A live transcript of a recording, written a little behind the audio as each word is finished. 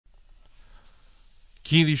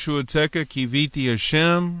Ki Lishuateka Kiviti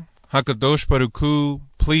Hashem Hakadosh Baruch Hu,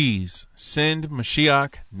 please send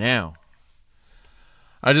Mashiach now.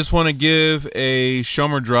 I just want to give a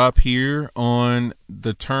shomer drop here on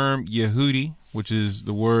the term Yehudi, which is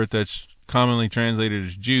the word that's commonly translated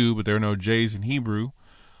as Jew, but there are no J's in Hebrew,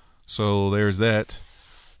 so there's that.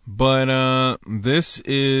 But this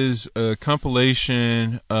is a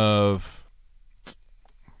compilation of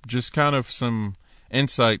just kind of some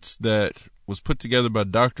insights that was put together by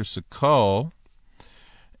Dr. Sakal,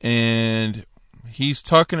 and he's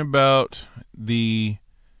talking about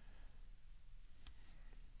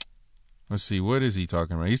let's see, what is he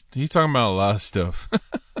talking about? He's talking about a lot of stuff.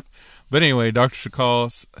 But anyway, Dr.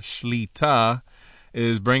 Sakal's Shlita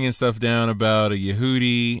is bringing stuff down about a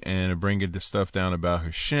Yehudi and bringing the stuff down about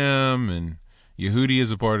Hashem, and Yehudi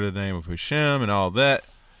is a part of the name of Hashem and all that.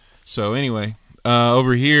 So anyway,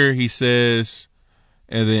 over here he says,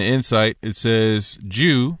 and the insight, it says,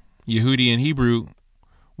 Jew, Yehudi in Hebrew,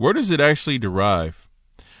 where does it actually derive?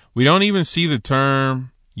 We don't even see the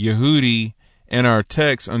term Yehudi in our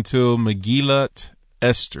text until Megillat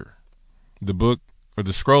Esther, the book or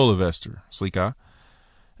the scroll of Esther, Slika.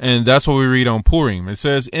 And that's what we read on Purim. It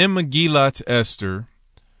says, in Megillat Esther,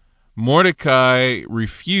 Mordecai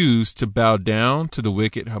refused to bow down to the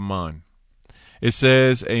wicked Haman. It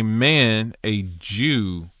says, a man, a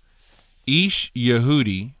Jew, Ish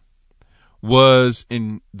Yehudi, was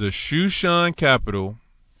in the Shushan capital.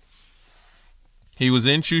 He was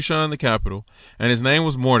in Shushan, the capital, and his name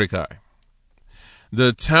was Mordecai.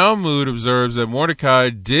 The Talmud observes that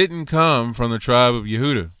Mordecai didn't come from the tribe of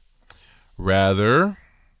Yehuda. Rather,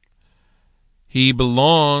 he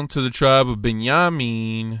belonged to the tribe of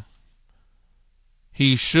Benjamin.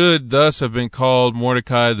 He should thus have been called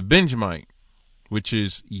Mordecai the Benjamite, which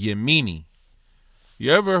is Yemini.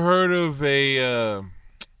 You ever heard of a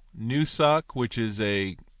Nusach, which is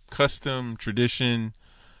a custom tradition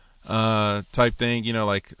type thing, you know,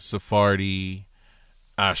 like Sephardi,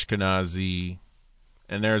 Ashkenazi,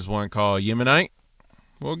 and there's one called Yemenite?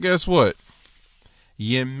 Well, guess what?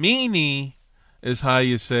 Yemini is how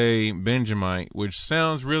you say Benjamite, which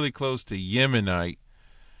sounds really close to Yemenite.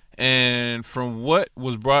 And from what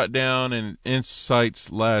was brought down in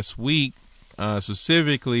insights last week,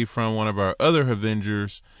 specifically from one of our other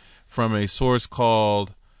Avengers, from a source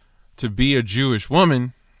called To Be a Jewish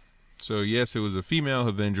Woman. So yes, it was a female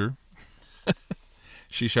Avenger.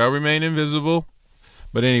 She shall remain invisible.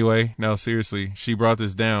 But anyway, no, seriously, she brought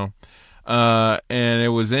this down. And it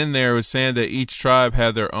was in there, it was saying that each tribe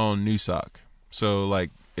had their own Nusach. So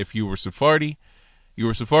like if you were Sephardi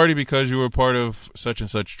because you were part of such and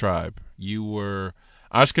such tribe. You were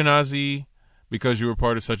Ashkenazi because you were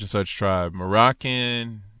part of such and such tribe.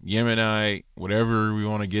 Moroccan, Yemenite, whatever we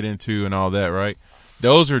want to get into and all that, right?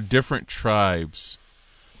 Those are different tribes.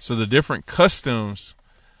 So the different customs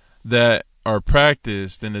that are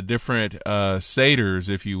practiced in the different seders,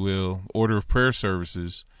 if you will, order of prayer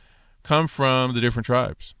services, come from the different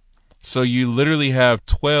tribes. So you literally have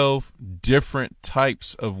 12 different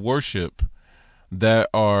types of worship that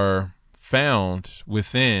are found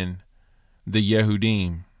within the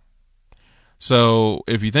Yehudim. So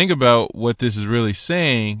if you think about what this is really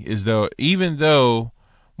saying, is though even though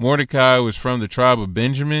Mordecai was from the tribe of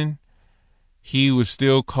Benjamin, he was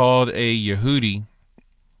still called a Yehudi,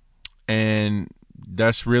 and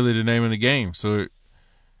that's really the name of the game. So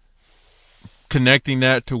connecting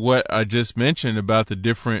that to what I just mentioned about the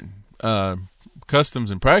different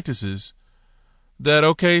customs and practices, that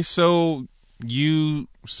okay, so you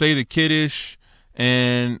say the Kiddush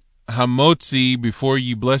and Hamotzi before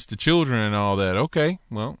you bless the children and all that. Okay,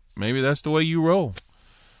 well, maybe that's the way you roll.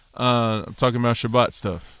 I'm talking about Shabbat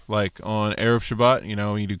stuff, like on Erev Shabbat, you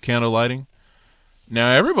know, you do candle lighting.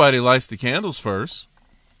 Now everybody lights the candles first,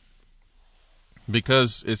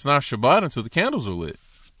 because it's not Shabbat until the candles are lit.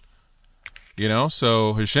 You know,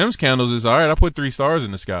 so Hashem's candles is, all right, I put 3 stars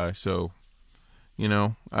in the sky. So, you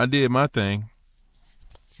know, I did my thing,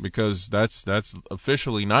 because that's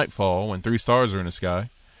officially nightfall when 3 stars are in the sky.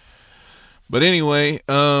 But anyway,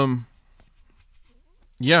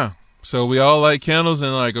 yeah. So we all light candles,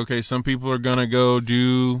 and like, okay, some people are going to go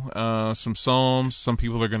do some psalms. Some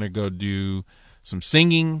people are going to go do some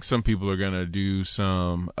singing. Some people are going to do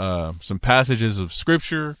some passages of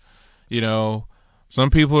scripture. You know, some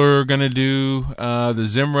people are going to do the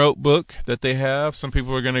Zimrot book that they have. Some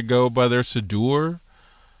people are going to go by their Siddur.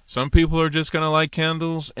 Some people are just going to light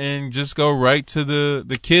candles and just go right to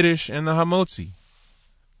the Kiddush and the Hamotzi.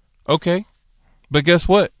 Okay. But guess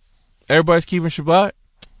what? Everybody's keeping Shabbat.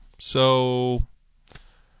 So,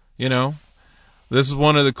 you know, this is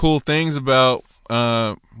one of the cool things about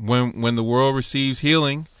when the world receives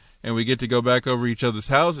healing and we get to go back over each other's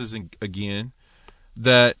houses again,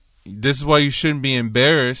 that this is why you shouldn't be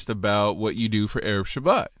embarrassed about what you do for Erev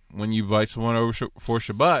Shabbat. When you invite someone over for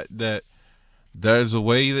Shabbat, that there's a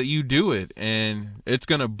way that you do it, and it's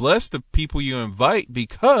going to bless the people you invite,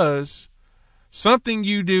 because something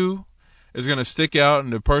you do is going to stick out,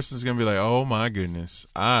 and the person's going to be like, oh my goodness,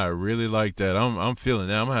 I really like that. I'm feeling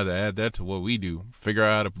that. I'm going to have to add that to what we do. Figure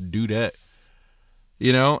out how to do that.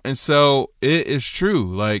 You know? And so it is true.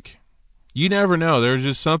 Like, you never know. There's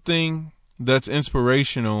just something that's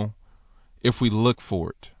inspirational if we look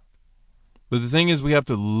for it. But the thing is, we have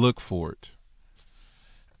to look for it.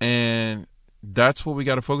 And that's what we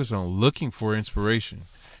got to focus on, looking for inspiration.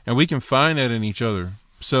 And we can find that in each other.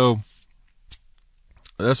 So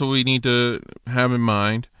that's what we need to have in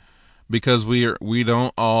mind, because we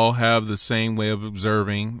don't all have the same way of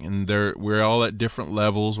observing, and we're all at different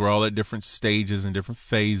levels. We're all at different stages and different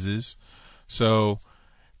phases. So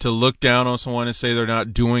to look down on someone and say they're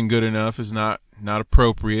not doing good enough is not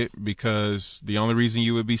appropriate, because the only reason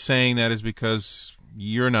you would be saying that is because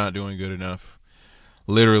you're not doing good enough.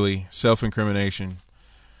 Literally, self-incrimination.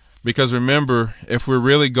 Because remember, if we're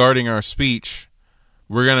really guarding our speech,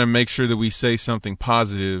 we're going to make sure that we say something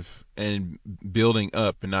positive and building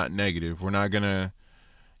up and not negative. We're not going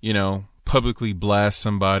to, publicly blast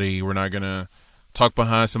somebody. We're not going to talk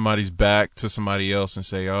behind somebody's back to somebody else and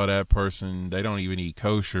say, oh, that person, they don't even eat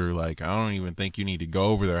kosher. Like, I don't even think you need to go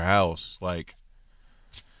over their house. Like,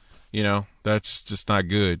 that's just not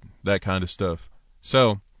good. That kind of stuff.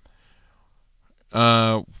 So,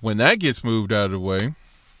 when that gets moved out of the way,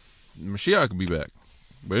 Mashiach will be back.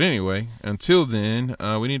 But anyway, until then,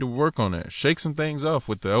 we need to work on that. Shake some things off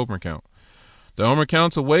with the Omer count. The Omer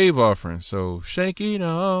count's a wave offering, so shake it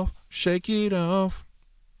off, shake it off.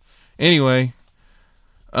 Anyway,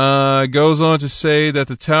 it goes on to say that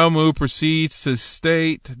the Talmud proceeds to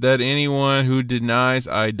state that anyone who denies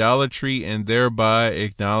idolatry and thereby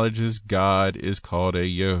acknowledges God is called a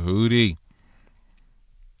Yehudi.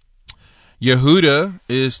 Yehuda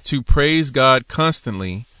is to praise God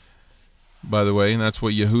constantly. By the way, and that's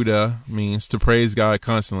what Yehuda means, to praise God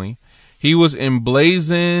constantly. He was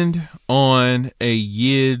emblazoned on a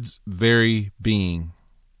Yid's very being.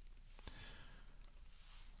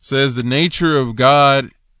 Says the nature of God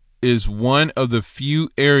is one of the few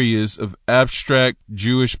areas of abstract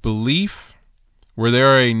Jewish belief where there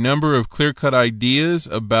are a number of clear-cut ideas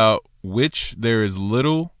about which there is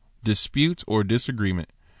little dispute or disagreement.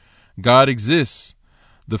 God exists.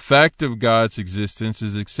 The fact of God's existence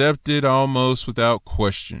is accepted almost without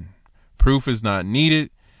question. Proof is not needed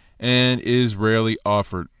and is rarely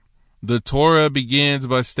offered. The Torah begins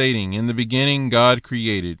by stating, in the beginning God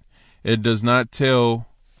created. It does not tell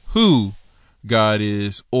who God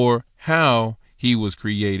is or how he was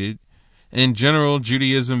created. In general,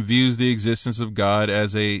 Judaism views the existence of God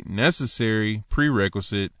as a necessary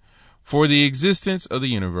prerequisite for the existence of the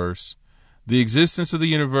universe. The existence of the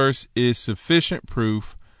universe is sufficient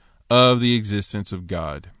proof of the existence of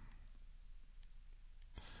God.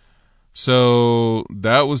 So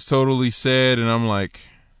that was totally said, and I'm like,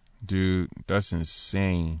 dude, that's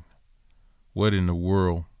insane. What in the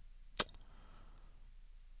world?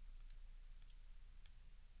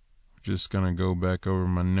 Just gonna go back over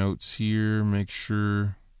my notes here, make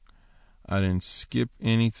sure I didn't skip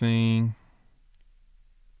anything.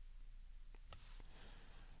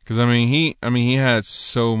 Because he had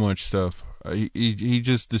so much stuff. He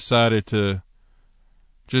just decided to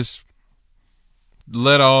just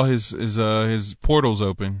let all his portals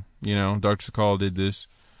open. Dr. Sakal did this.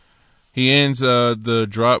 He ends the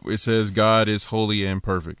drop. It says God is holy and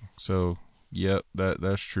perfect. So, yep,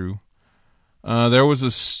 that's true. There was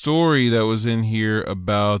a story that was in here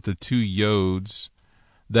about the two Yods.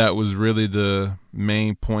 That was really the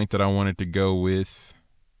main point that I wanted to go with.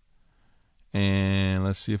 And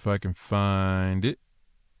let's see if I can find it.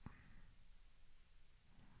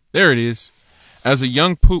 There it is. As a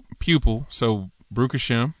young pupil, so Baruch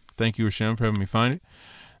Hashem, thank you Hashem for having me find it.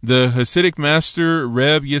 The Hasidic master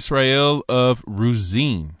Reb Yisrael of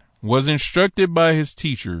Ruzin was instructed by his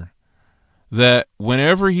teacher that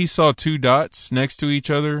whenever he saw two dots next to each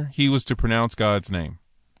other, he was to pronounce God's name.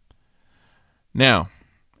 Now,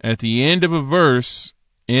 at the end of a verse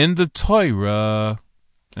in the Torah,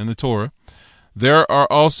 there are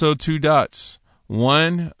also two dots,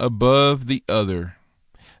 one above the other.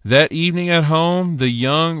 That evening at home, the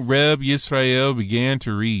young Reb Yisrael began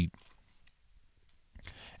to read.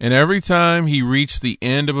 And every time he reached the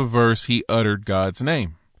end of a verse, he uttered God's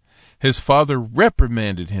name. His father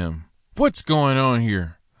reprimanded him. "What's going on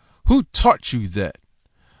here? Who taught you that?"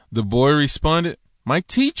 The boy responded, My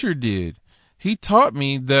teacher did. He taught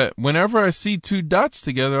me that whenever I see two dots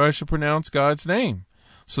together, I should pronounce God's name.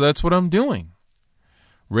 So that's what I'm doing.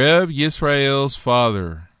 Reb Yisrael's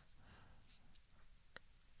father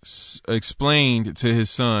explained to his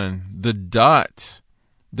son, the dot,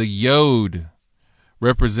 the yod,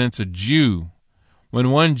 represents a Jew.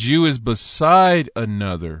 When one Jew is beside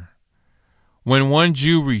another, when one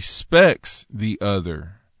Jew respects the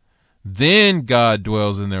other, then God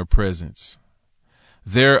dwells in their presence.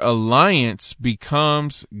 Their alliance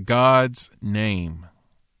becomes God's name.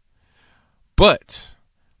 But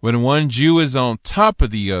when one Jew is on top of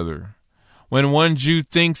the other, when one Jew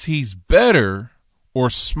thinks he's better or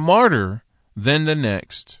smarter than the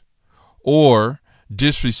next, or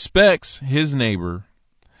disrespects his neighbor,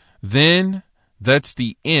 then that's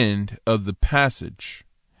the end of the passage.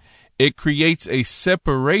 It creates a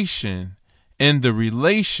separation in the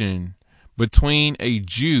relation between a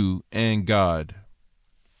Jew and God.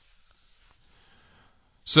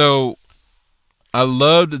 So I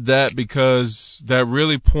loved that because that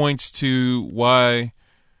really points to why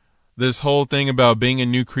this whole thing about being a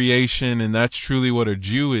new creation, and that's truly what a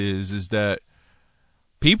Jew is that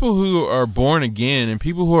people who are born again and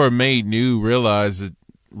people who are made new realize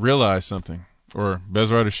something, or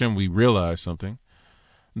Bezrat Hashem, we realize something,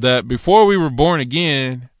 that before we were born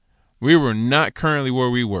again, we were not currently where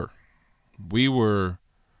we were. We were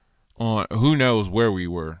on, who knows where we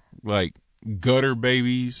were, like gutter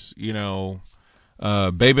babies,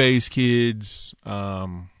 baby's kids,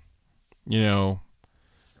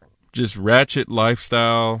 just ratchet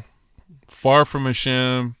lifestyle, far from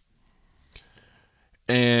Hashem.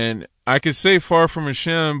 And I could say far from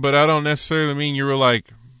Hashem, but I don't necessarily mean you were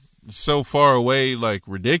like so far away, like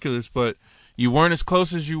ridiculous, but you weren't as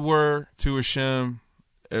close as you were to Hashem.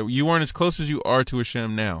 You weren't as close as you are to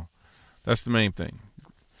Hashem now. That's the main thing.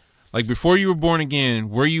 Like before you were born again,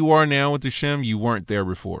 where you are now with Hashem, you weren't there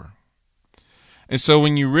before. And so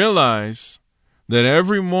when you realize that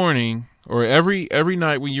every morning or every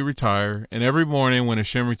night when you retire and every morning when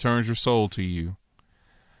Hashem returns your soul to you,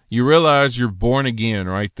 you realize you're born again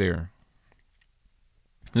right there.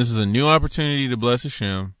 This is a new opportunity to bless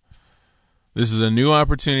Hashem. This is a new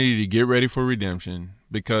opportunity to get ready for redemption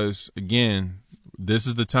because, again, this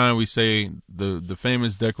is the time we say the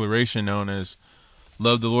famous declaration known as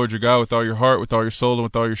love the Lord your God with all your heart, with all your soul, and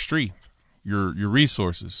with all your strength, your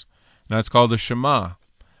resources. And that's called the Shema.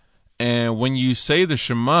 And when you say the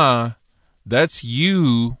Shema, that's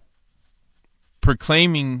you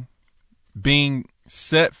proclaiming being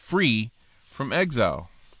set free from exile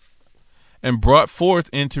and brought forth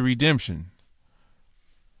into redemption.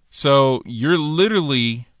 So you're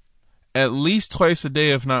literally at least twice a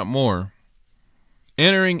day, if not more,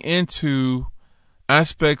 entering into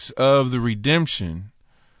aspects of the redemption.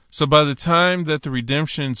 So by the time that the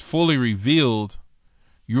redemption's fully revealed,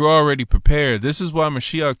 you're already prepared. This is why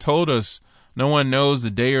Mashiach told us no one knows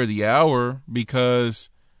the day or the hour, because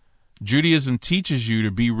Judaism teaches you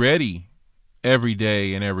to be ready every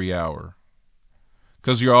day and every hour.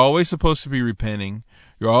 Because you're always supposed to be repenting.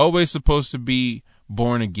 You're always supposed to be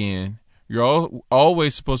born again. You're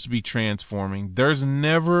always supposed to be transforming. There's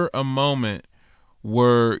never a moment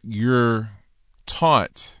where you're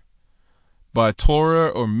taught by Torah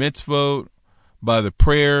or mitzvot, by the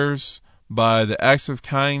prayers, by the acts of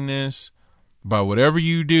kindness, by whatever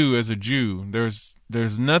you do as a Jew.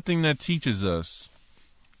 There's nothing that teaches us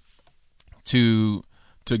to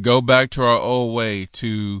go back to our old way,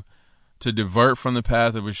 to divert from the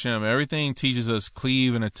path of Hashem. Everything teaches us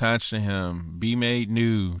cleave and attach to Him, be made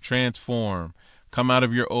new, transform, come out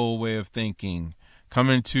of your old way of thinking, come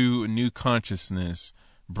into a new consciousness,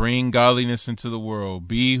 bring godliness into the world,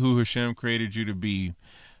 be who Hashem created you to be.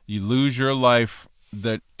 You lose your life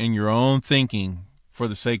that in your own thinking for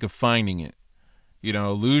the sake of finding it.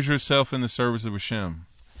 Lose yourself in the service of Hashem.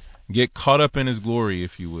 Get caught up in His glory,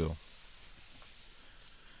 if you will.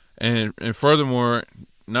 And furthermore,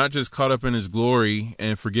 not just caught up in His glory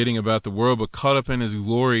and forgetting about the world, but caught up in His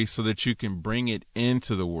glory so that you can bring it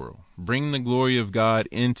into the world. Bring the glory of God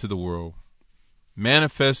into the world.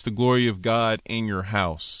 Manifest the glory of God in your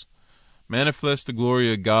house. Manifest the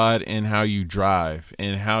glory of God in how you drive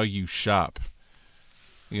and how you shop.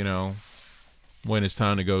 When it's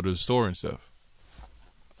time to go to the store and stuff.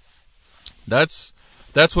 That's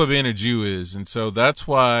what being a Jew is. And so that's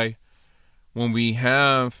why when we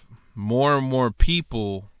have more and more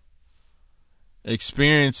people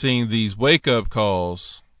experiencing these wake-up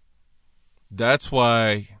calls, that's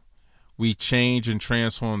why we change and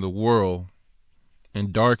transform the world,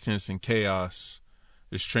 and darkness and chaos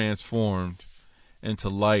is transformed into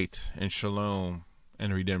light and shalom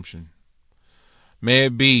and redemption. May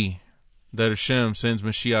it be that Hashem sends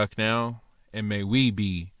Mashiach now, and may we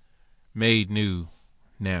be made new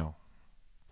now.